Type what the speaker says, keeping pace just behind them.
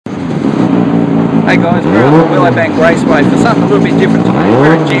Hey guys, we're at the Willowbank Raceway for something a little bit different today.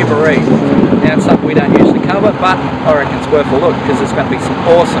 We're at Jamboree. Now it's something we don't usually cover, but I reckon it's worth a look because there's going to be some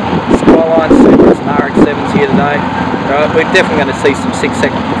awesome Skylines, Supras and RX-7s here today. We're definitely going to see some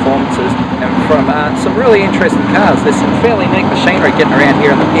 6-second performances and from some really interesting cars. There's some fairly neat machinery getting around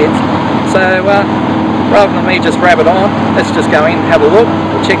here in the pits. So rather than me just rabbit on, let's just go in and have a look.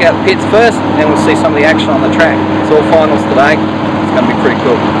 We'll check out the pits first and we'll see some of the action on the track. It's all finals today. It's going to be pretty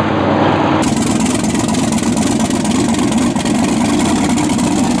cool.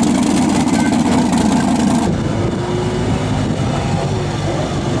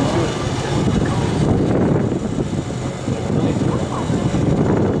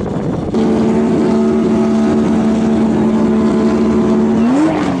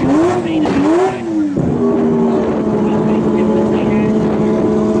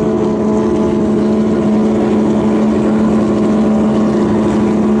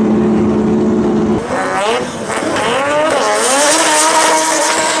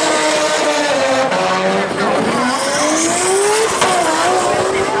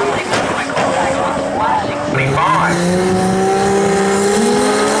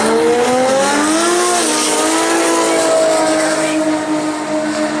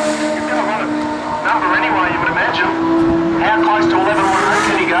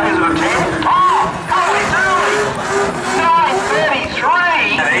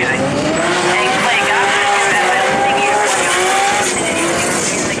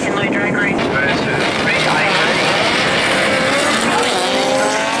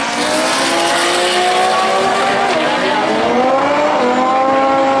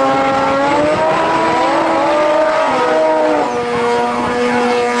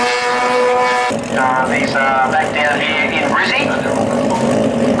 Back down here in Brizzy.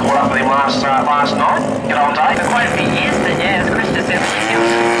 Caught up with him last night. Good old day. It's quite a few years, but yeah, it's Christmas every year.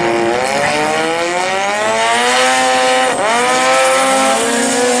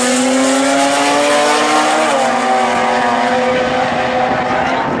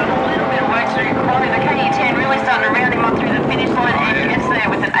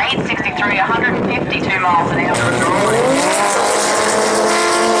 Miles an hour.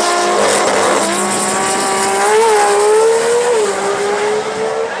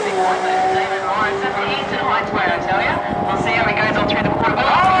 We'll see how he goes on through the quarter. Oh,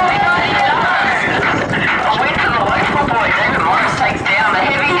 he does! A win for the local boy. David Morris takes down the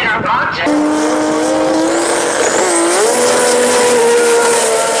heavy hitter of March.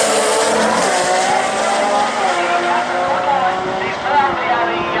 He's found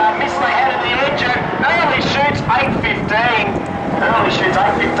the Misley head of the edge. Early shoots 8.15. Early shoots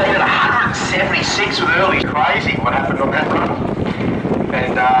 8.15 at 176 with early. Crazy what happened on that run.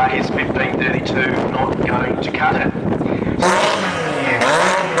 And here's 15.32 not going to cut it.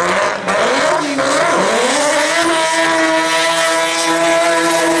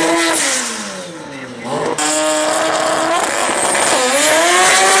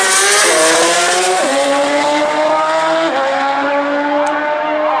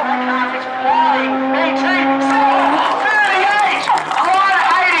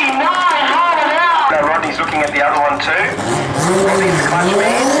 Rodney's looking at the other one too. Rodney's clutch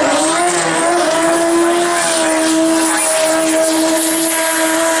man.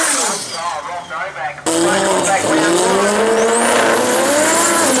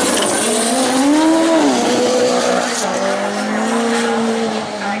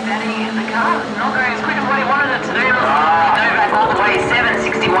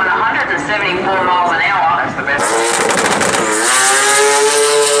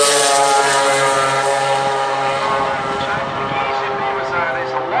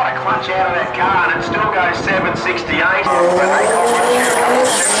 Out of that car and it still goes 768.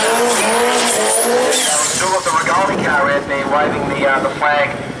 Still got the Regaldi car out there waving the flag.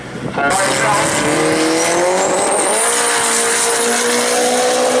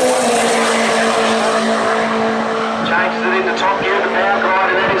 Changes it into top gear, the power glide,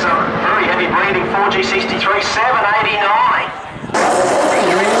 and that is a very heavy breathing 4G63 789.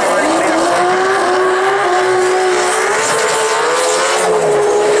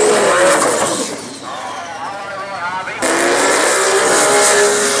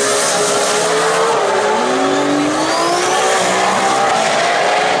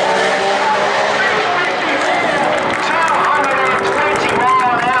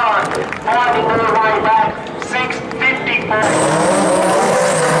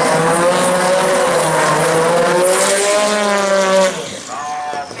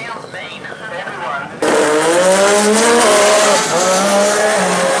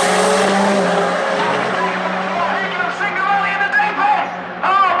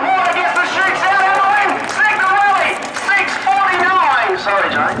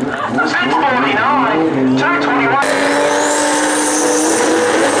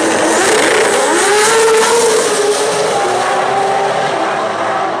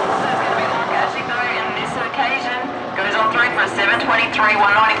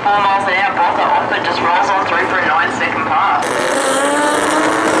 Jamboree 194 miles an hour. Bother offered just rolls on through for a 9-second pass.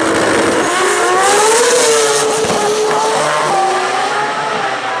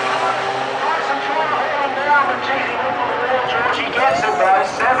 Georgie gets it though,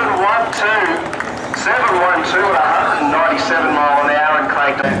 712. 712 at 197 mile an hour and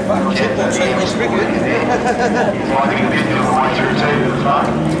cranked it. I think he'll be a little way through too.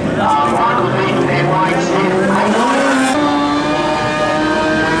 On the lead with their weights here.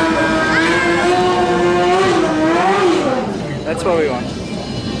 That's what we want.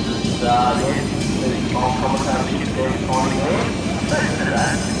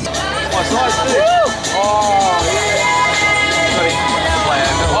 Nice too. Oh, yeah.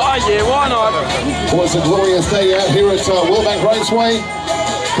 Oh, yeah, why not? Was a glorious day out here at Wellbank Raceway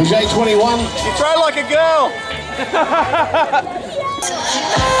for J21. You throw like a girl.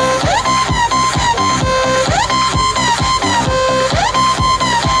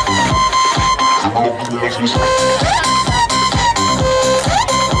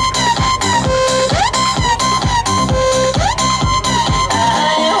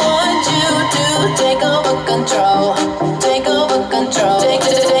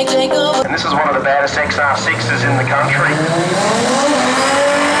 And this is one of the baddest XR6s in the country.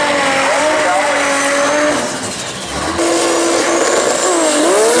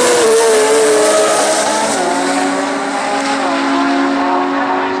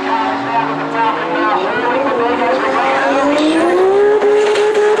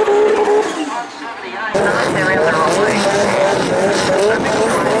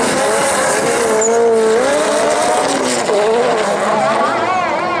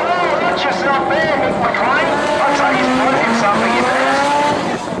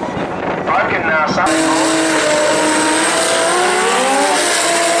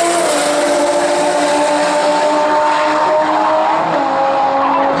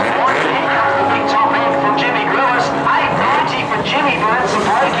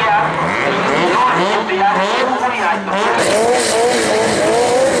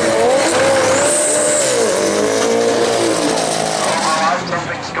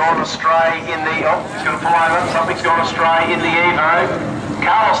 Something's gone astray in the Evo.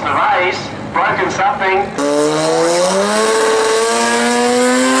 Carlos Neves broken something.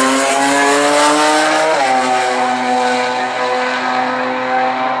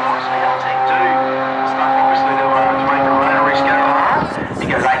 He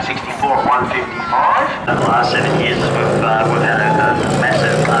goes 864 at 155. The last 7 years we've had a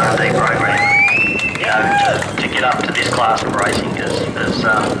massive R&D program, you know, to get up to this class of racing. There's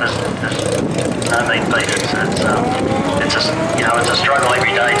no mean feat. It's just, you know, it's a struggle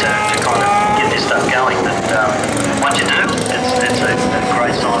every day to kind of get this stuff going. But once you do, it's a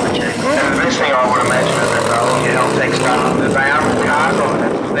great sign of achievement. And the best thing I would imagine is that LTEC's done that they are cars on it.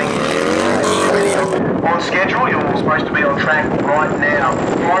 That's the thing. On schedule, you're supposed to be on track right now.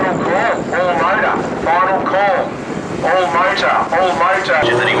 Final call, all motor. Final call, all motor, all motor.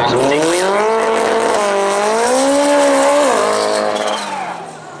 That he wasn't particularly.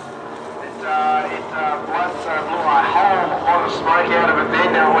 Smoke out of it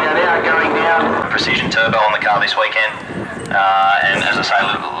then. Now we are now going down. Precision turbo on the car this weekend, and as I say,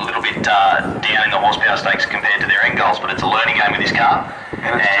 a little bit down in the horsepower stakes compared to their end goals, but it's a learning game with this car.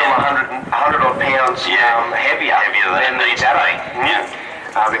 And it's still 100 odd pounds heavier than it needs to be. Yeah.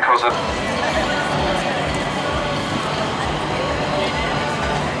 Because of...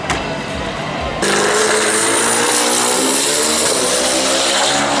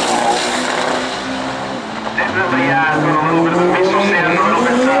 Definitely got a little bit of a missile sound, a little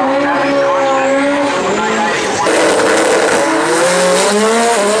bit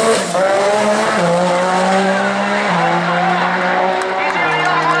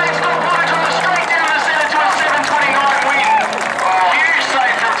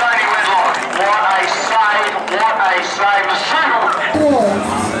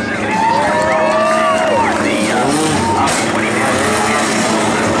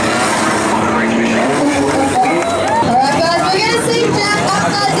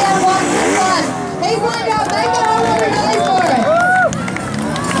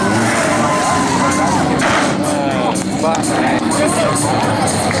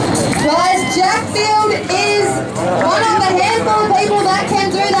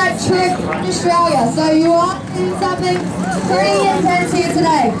Australia, so you are doing something pretty intense here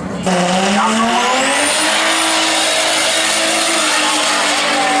today. Hang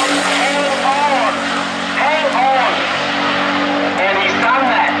on. And he's done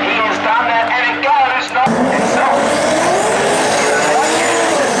that. He has done that, and it goes not itself.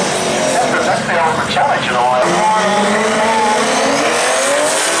 That's the ultimate challenge in a way.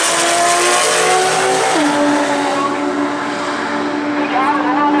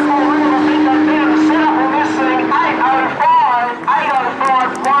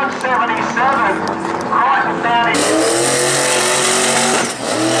 drive 177. Right down in.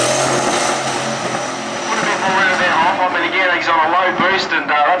 I mean, again, he's on a low boost, and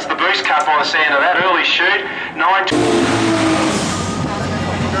that's the boost cut by the sound of that. Early shoot, 9.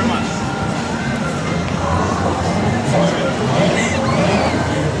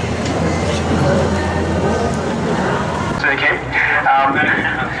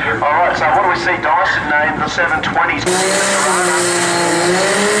 Alright, so what do we see Dyson name the 720s?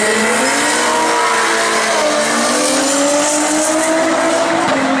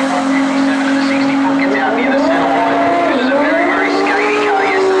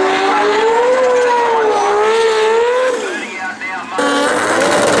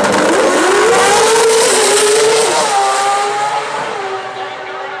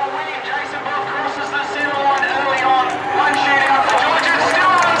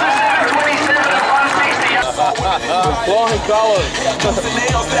 Flying colours.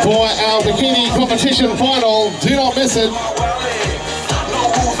 For our bikini competition final, do not miss it.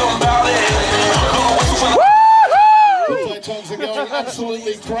 The Photons are going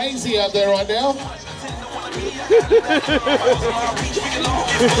absolutely crazy out there right now.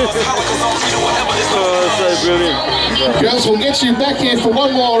 Oh, so brilliant. Girls, we'll get you back here for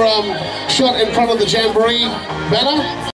one more shot in front of the Jamboree banner.